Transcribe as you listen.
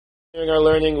During our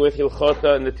learning with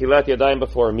Hilchota and the Tilat Yadayim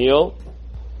before a meal.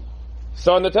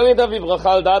 So on the Tanya Davi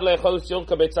Brachal Dad Le'echol Shil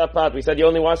Kabetza Pat, we said you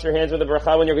only wash your hands with a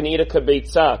bracha when you're going to eat a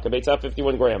kabetza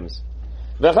 51 grams.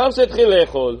 V'chav setchil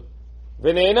le'echol,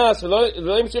 v'ne'enas,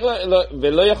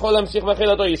 v'lo yachol lamshich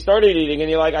v'chilato, you started eating and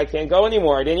you're like, I can't go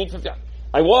anymore, I didn't eat 50,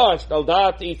 I washed, I'll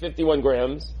dot to eat 51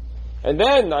 grams, and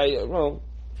then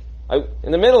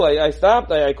in the middle I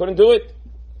stopped, I couldn't do it.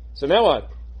 So now what?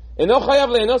 You don't have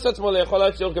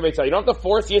to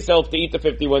force yourself to eat the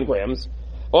 51 grams,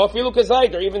 or filu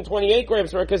kazait, or even 28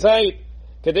 grams for a kazait.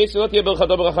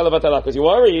 Because you're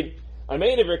worried, I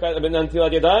made it until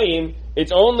yadayim,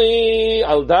 it's only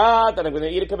al dat, and I'm going to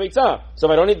eat a kabetza. So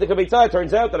if I don't eat the kabetza, it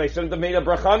turns out that I shouldn't have made a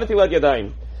bracha until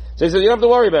yadayim. So he says, you don't have to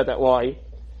worry about that. Why?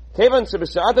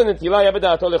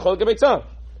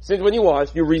 Since when you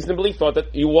wash, you reasonably thought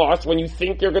that you wash when you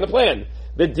think you're going to plan.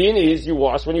 The din is you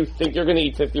wash when you think you're going to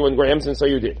eat 51 grams, and so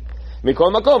you did.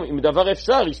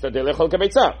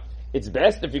 It's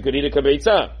best if you could eat a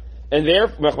kabetza, and there,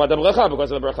 because of the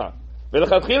bracha.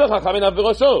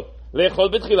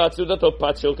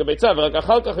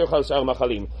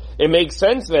 It makes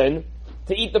sense then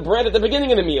to eat the bread at the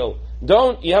beginning of the meal.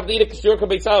 You have to eat a kashur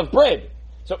kabetza of bread.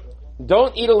 So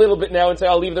don't eat a little bit now and say,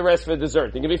 I'll leave the rest for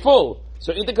dessert. You're going to be full.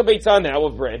 So eat the kabetza now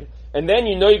of bread, and then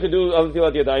you know you can do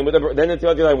Tilat Yadayim, then the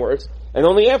Tilat Yadayim works, and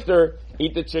only after,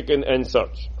 eat the chicken and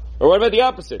such. Or what about the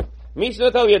opposite?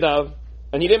 Mishnah Tal Yadav,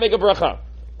 and he didn't make a bracha.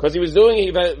 Because he was doing, he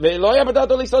didn't want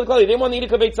to eat a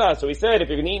kabetza. So he said, if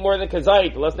you're going to eat more than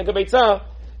kazait, less than kabetza,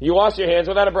 you wash your hands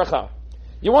without a bracha.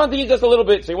 You want to eat just a little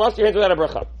bit, so you wash your hands without a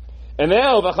bracha. And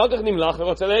now, and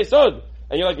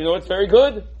you're like, you know what's very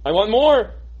good? I want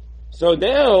more. So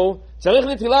now,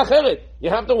 you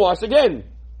have to wash again.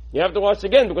 You have to wash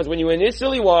again, because when you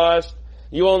initially washed,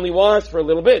 you only washed for a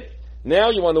little bit. Now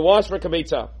you want to wash for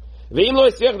kabetza.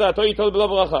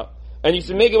 And you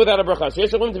should make it without a bracha. He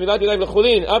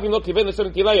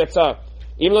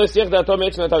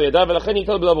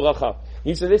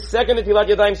said this second Tilat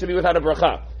Yadayim should be without a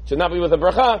bracha. Should not be with a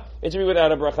bracha, it should be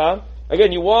without a bracha.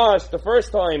 Again, you wash the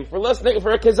first time for a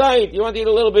kazait, you want to eat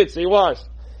a little bit, so you wash.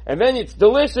 And then it's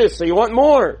delicious, so you want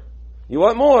more. You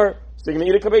want more, so you're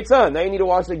going to eat a kabetza. Now you need to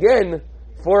wash again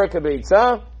for a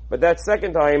kabetza, but that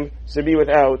second time should be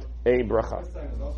without a bracha.